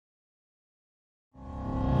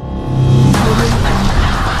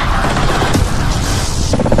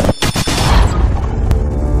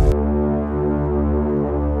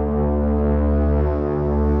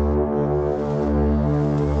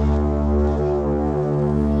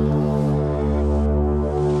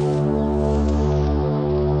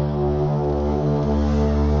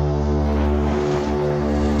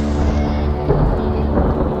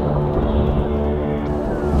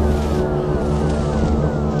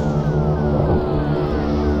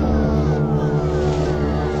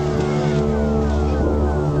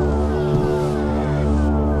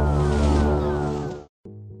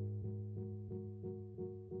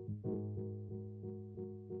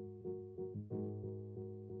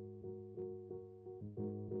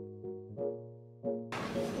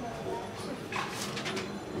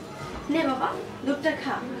নে বাবা দুধটা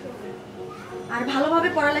খা আর ভালোভাবে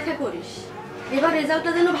পড়ালেখা করিস এবার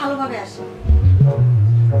রেজাল্টটা যেন ভালোভাবে আসে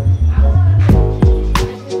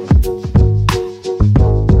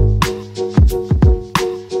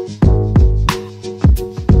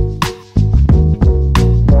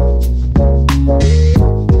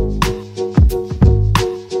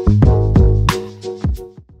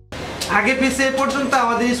আগে পিছে পর্যন্ত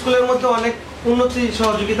আমাদের স্কুলের মধ্যে অনেক উন্নতি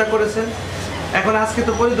সহযোগিতা করেছেন এখন আজকে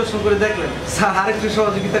তো পরিদর্শন করে দেখলেন স্যার আরেকটু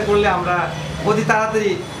সহযোগিতা করলে আমরা অতি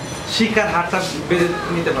তাড়াতাড়ি শিক্ষার হারটা বেড়ে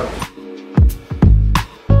নিতে পারবো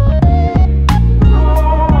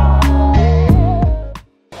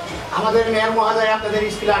আমাদের মেয়র মহোদয় আপনাদের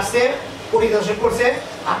স্কুলে আসছে পরিদর্শন করছে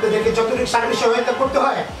আপনাদেরকে যতটুকু সার্ভিস সহায়তা করতে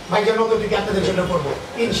হয় ভাইজান ততটুকু আপনাদের জন্য করবো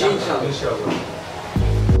ইনশাআল্লাহ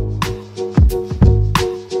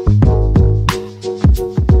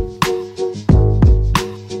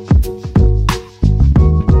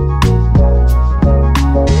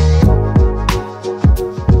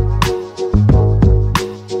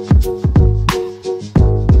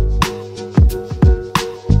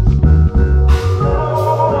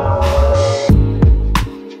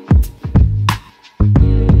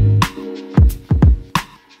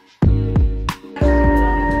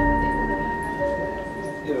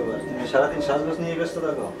সারাদিন সাজগোজ নিয়ে ব্যস্ত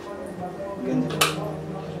থাকো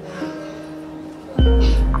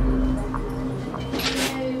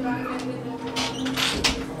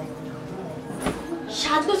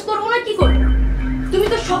সাজগোজ করবো না কি করবো তুমি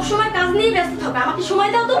তো সব সময় কাজ নিয়ে ব্যস্ত থাকবে আমাকে সময়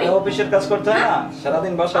দাও তুমি অফিসের কাজ করতে হয় না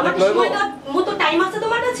সারাদিন বাসা থাকলে সময় দাও মতো টাইম আছে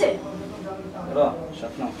তোমার কাছে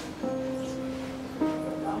স্বপ্ন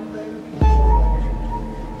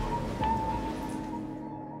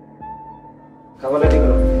খাবার রেডি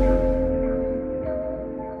করো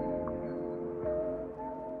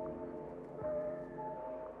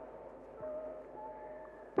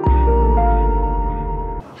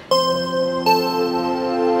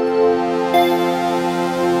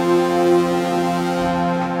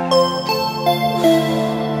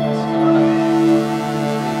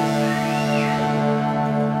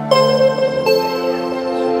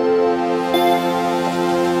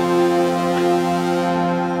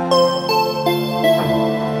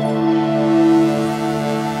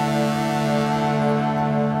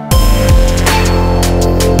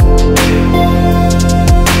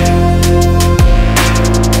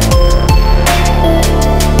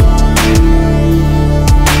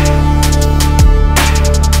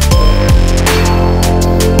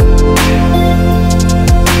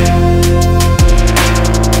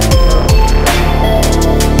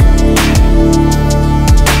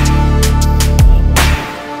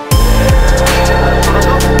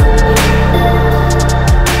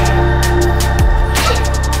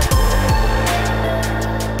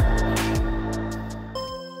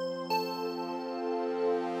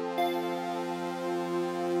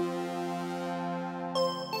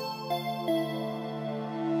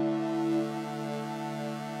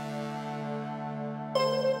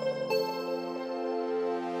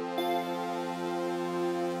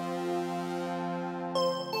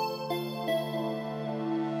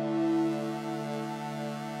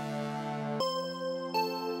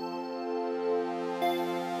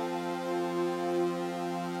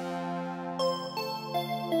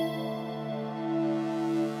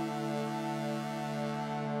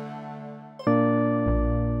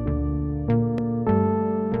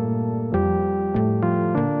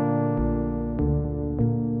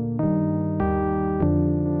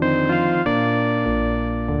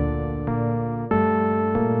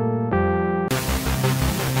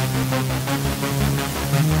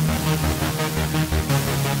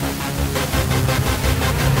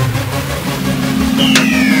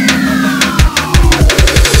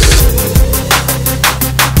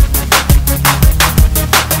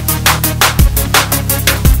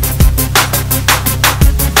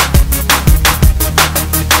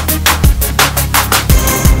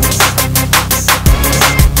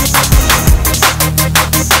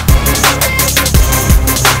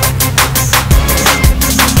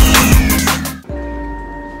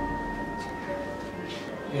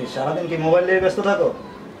সারাদিন কি মোবাইল নিয়ে ব্যস্ত থাকো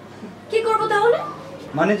কি করব তাহলে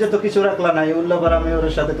মানে যে তো কিছু রাখলা না উল্লাপাড়া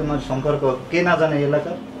মেয়রের সাথে তোমার সম্পর্ক কে না জানে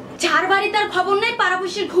এলাকার চার বাড়ি তার খবর নাই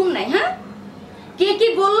পাড়াপড়শির ঘুম নাই হ্যাঁ কে কি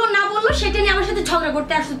বললো না বললো সেটা নিয়ে আমার সাথে ঝগড়া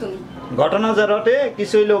করতে আসছো তুমি ঘটনা যা রটে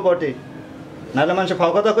কিছু হইলেও বটে নাহলে মানুষ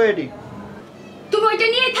ফাও কথা কয় এটি তুমি ওইটা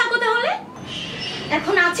নিয়েই থাকো তাহলে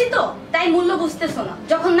এখন আছি তো তাই মূল্য বুঝতেছো না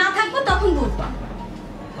যখন না থাকবো তখন বুঝবা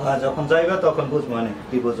হ্যাঁ যখন যাইবা তখন বুঝবো মানে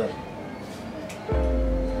কি বোঝা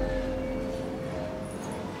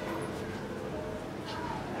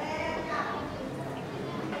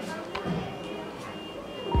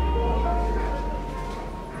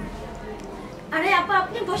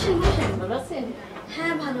বসেন বসেন। ভালো আছেন?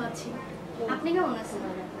 হ্যাঁ ভালো আছি। আপনি কেমন আছেন?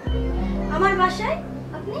 আমার বাসায়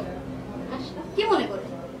আপনি কি মনে করে?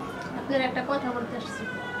 আপনার একটা কথা বলতে আসছি।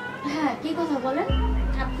 হ্যাঁ কি কথা বলেন?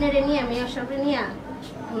 আপনারে নিয়ে মেয়ের সঙ্গে নিয়ে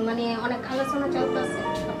মানে অনেক আলোচনা চলতেছে।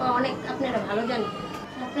 অনেক আপনারা ভালো জানেন।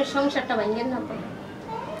 আপনার সংসারটা ভাঙেন না তো?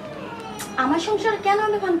 আমার সংসার কেন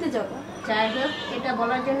আমি ভাঙতে যাব? যাই হোক, এটা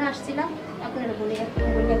বলার জন্য আসছিলাম। আপনারা বলে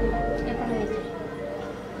এখন নিয়ে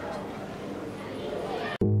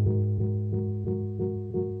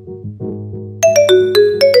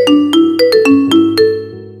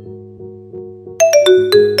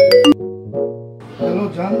হ্যালো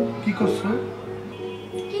জান, কি করছো?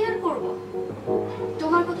 কি আর করব,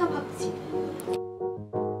 তোমার কথা ভাবছি।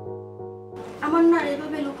 আমার না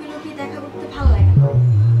এভাবে লুকিয়ে লুকিয়ে দেখা করতে ভালো লাগে না।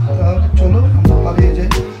 তাহলে চলো আমরা পালিয়ে যাই।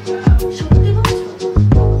 সত্যি বলছো?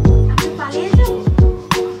 আপনি পালিয়ে যাবো?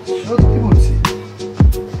 সত্যি বলছি।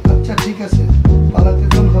 আচ্ছা ঠিক আছে, পালাতে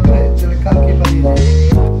যখন হবে তাহলে কালকে পালিয়ে যাই।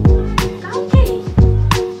 কালকে?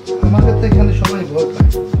 আমাদের তো এখানে সবাই ভয় পায়,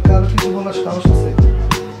 কারো কিছু বলার সাহস আছে?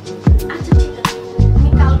 আচ্ছা ঠিক আছে, আমি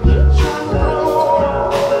কালকে সময় মতো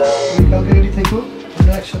তুমি কালকে রেডি থেকো,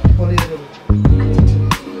 আমরা একসাথে পালিয়ে যাবো। আচ্ছা ঠিক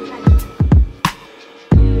আছে।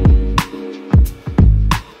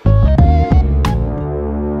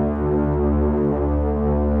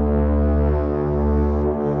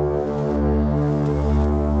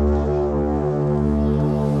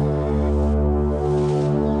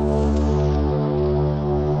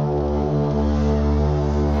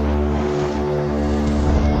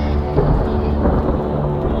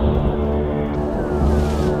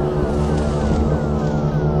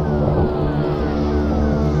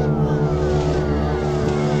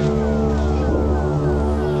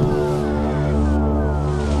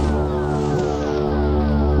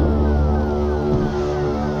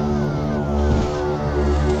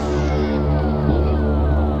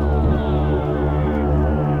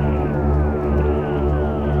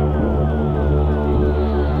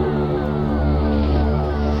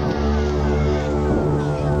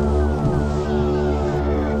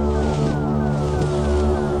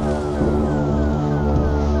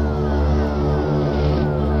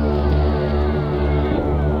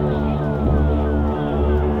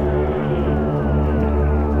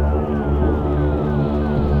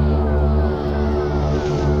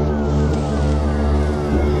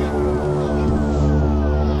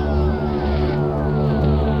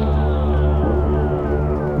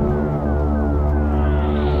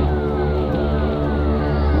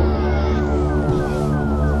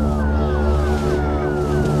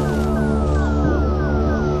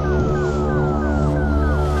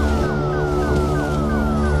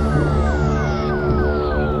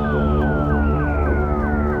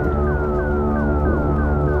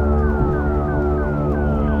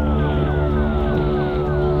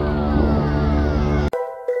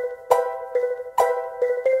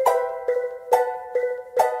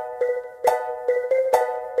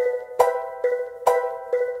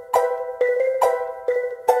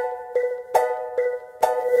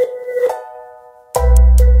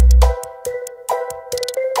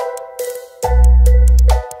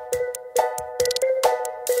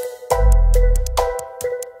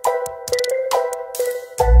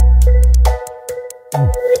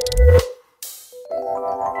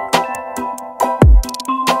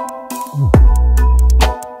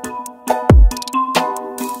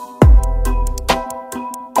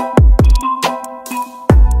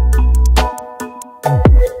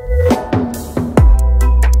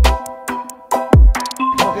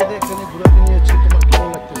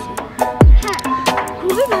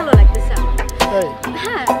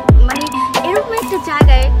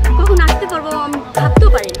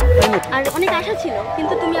 আর অনেক আশা ছিল,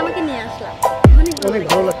 কিন্তু তুমি আমাকে নিয়ে আসলা। অনেক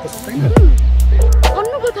ভালো লাগতেছে, তাই না?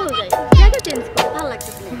 অন্য কোথাও যাই, জায়গা চেঞ্জ করো, ভালো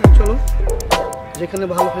লাগতেছে না। চলো, যেখানে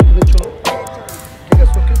ভালো হয় তুমি চলো। ঠিক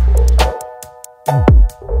আছে, ওকে।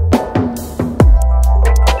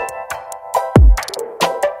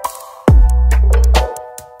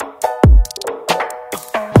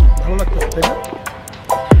 ভালো লাগতেছে, তাই না?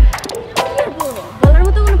 কি আর বলবো, বলার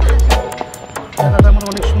মতো কোনো ভাষা নেই। জায়গাটা আমার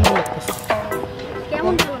অনেক সুন্দর লাগতেছে।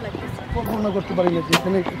 কেমন ভালো লাগতেছে? কল্পনা করতে পারি না যে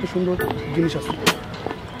এখানে এত সুন্দর জিনিস আছে।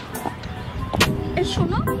 এই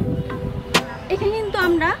শোনো, এখানে কিন্তু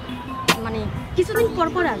আমরা মানে কিছুদিন পর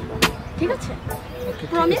পর আসবো, ঠিক আছে?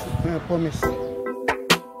 প্রমিস? হ্যাঁ, প্রমিস।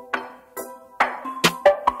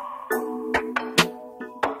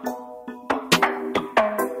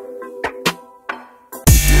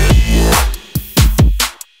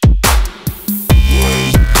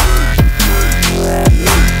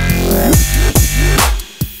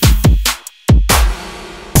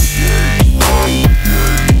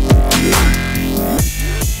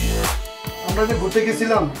 আমরা যে ঘুরতে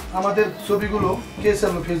গেছিলাম আমাদের ছবিগুলো কে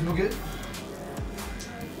ছাড়লো ফেসবুকে?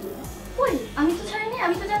 ওই আমি তো ছাড়িনি,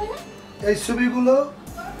 আমি তো জানি না। এই ছবিগুলো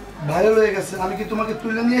ভাইরাল হয়ে গেছে। আমি কি তোমাকে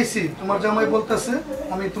তুলে নিয়ে আইছি? তোমার জামাই বলতেছে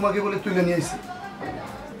আমি তোমাকে বলে তুলে নিয়ে আইছি।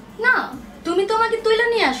 না, তুমি তো আমাকে তুলে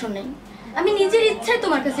নিয়ে আসো নাই, আমি নিজের ইচ্ছায়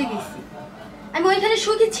তোমার কাছে গেছি। আমি ওইখানে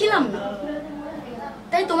সুখী ছিলাম না,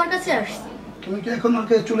 তাই তোমার কাছে আসছি। তুমি কি এখন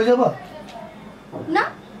ওকে চলে যাবা? না,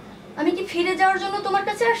 আমি কি ফিরে যাওয়ার জন্য তোমার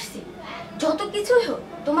কাছে আসছি? যত কিছুই হোক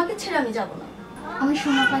তোমাকে ছেড়ে আমি যাব না। আমি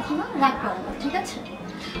সোনা পাখি না, রাগ করো না, ঠিক আছে?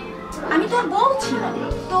 আমি তোর বউ ছিলাম,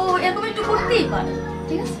 তো এরকম একটু করতেই পারে,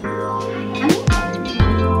 ঠিক আছে? আমি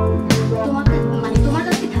তোমাকে মানে তোমার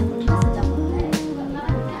কাছেই থাকবো, ঠিক আছে? যাবো।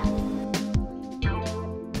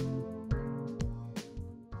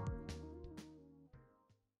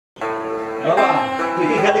 বাবা তুই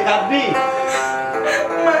কি খালি কাঁদবি?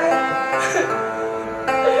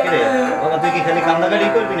 কিরে বাবা তুই কি খালি কান্দাকাটি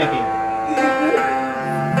করবি নাকি?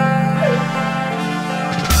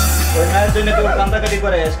 ওই মায়ের জন্য তোর কান্দাকাটি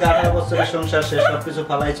করে আজকে 18 বছরের সংসার শেষ, সবকিছু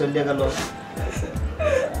ফালাই চলে গেল,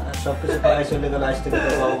 সবকিছু ফালাই চলে গেল। আজ থেকে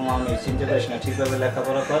তোর বাবা মা আমি চিন্তা করিস না, ঠিকভাবে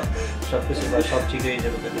লেখাপড়া কর, সবকিছু সব ঠিক হয়ে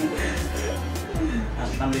যাবে।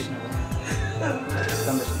 কান্দিস না,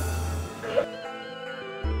 কান্দিস না।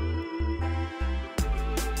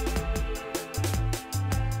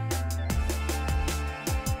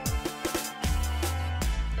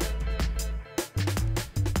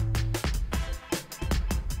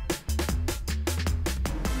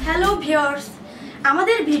 হ্যালো ভিউয়ার্স,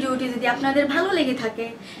 আমাদের ভিডিওটি যদি আপনাদের ভালো লেগে থাকে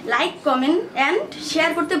লাইক, কমেন্ট এন্ড শেয়ার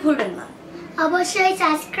করতে ভুলবেন না। অবশ্যই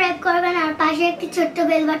সাবস্ক্রাইব করবেন আর পাশে একটি ছোট্ট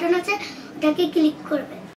বেল বাটন আছে, ওটাকে ক্লিক করবেন।